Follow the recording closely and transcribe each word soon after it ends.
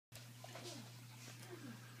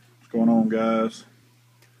What's going on, guys?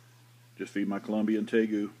 Just feed my Columbian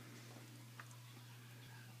Tegu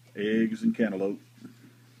eggs and cantaloupe.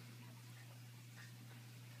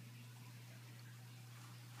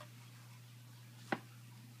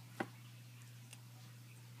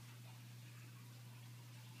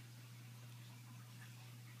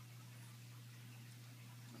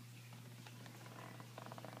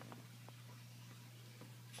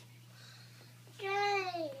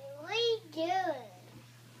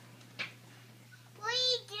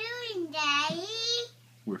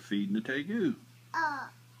 We're feeding the Tegu.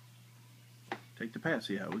 Take the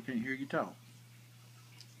Patsy out. We can't hear you talk.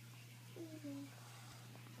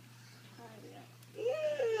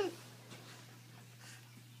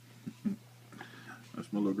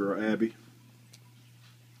 That's my little girl, Abby.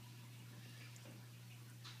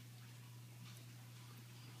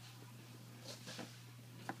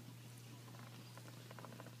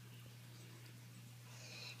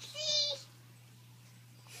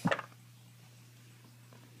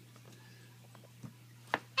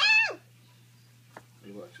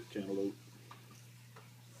 He likes his cantaloupe.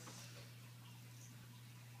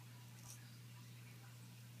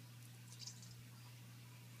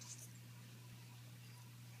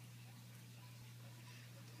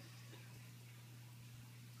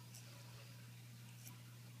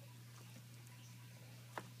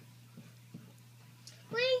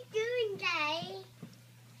 What are you doing, Daddy?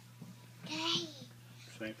 Daddy.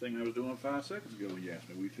 Same thing I was doing 5 seconds ago when you asked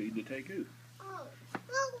me. We feed the Tegu. Oh,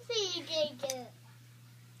 I'll feed it.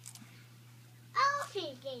 I'll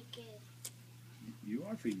feed it. You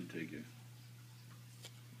are feeding the Tegu.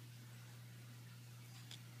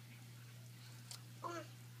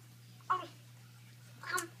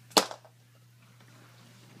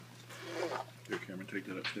 Here, Cameron, take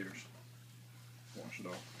that upstairs. Wash it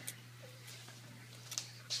off.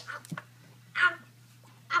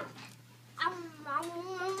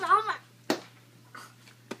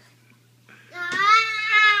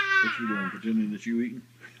 What you doing? Pretending that you eating?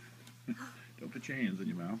 Don't put your hands in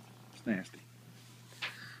your mouth. It's nasty.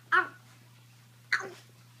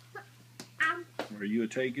 Are you a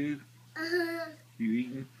Tegu? You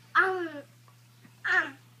eating?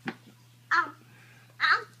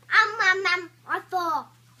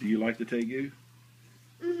 Do you like the Tegu?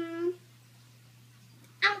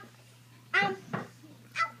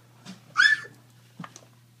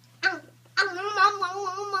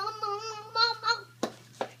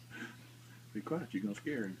 Be quiet, you're gonna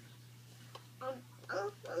scare him.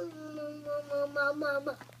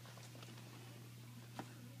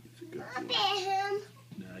 It's a good boy. Pet him.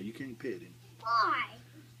 No, you can't pet him. Why?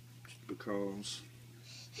 Because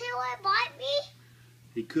He'll bite me?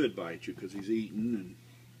 he could bite you because he's eating, and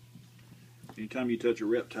anytime you touch a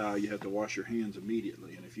reptile, you have to wash your hands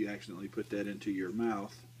immediately. And if you accidentally put that into your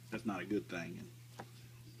mouth, that's not a good thing. And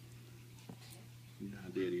you know how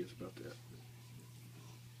dead he is about that.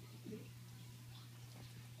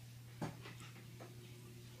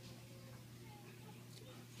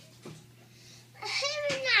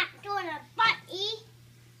 He's not gonna bite me.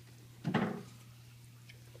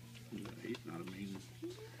 No, he's not a mean.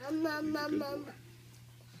 I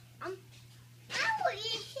will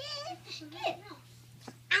eat it.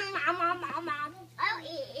 I'll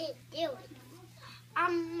eat it. Do it. I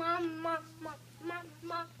don't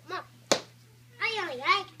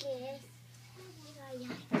like this.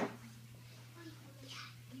 I don't like it.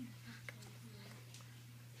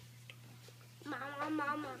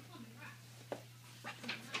 Mama.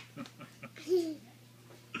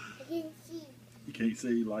 I can see. You can't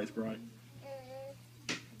see, light's bright.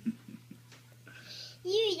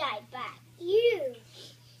 You like that. You.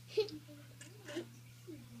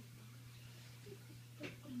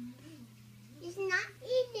 It's not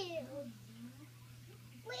in you.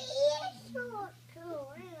 We're so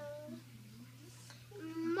cool.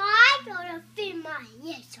 My daughter feed my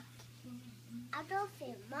yes. I don't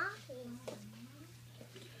feed my hands.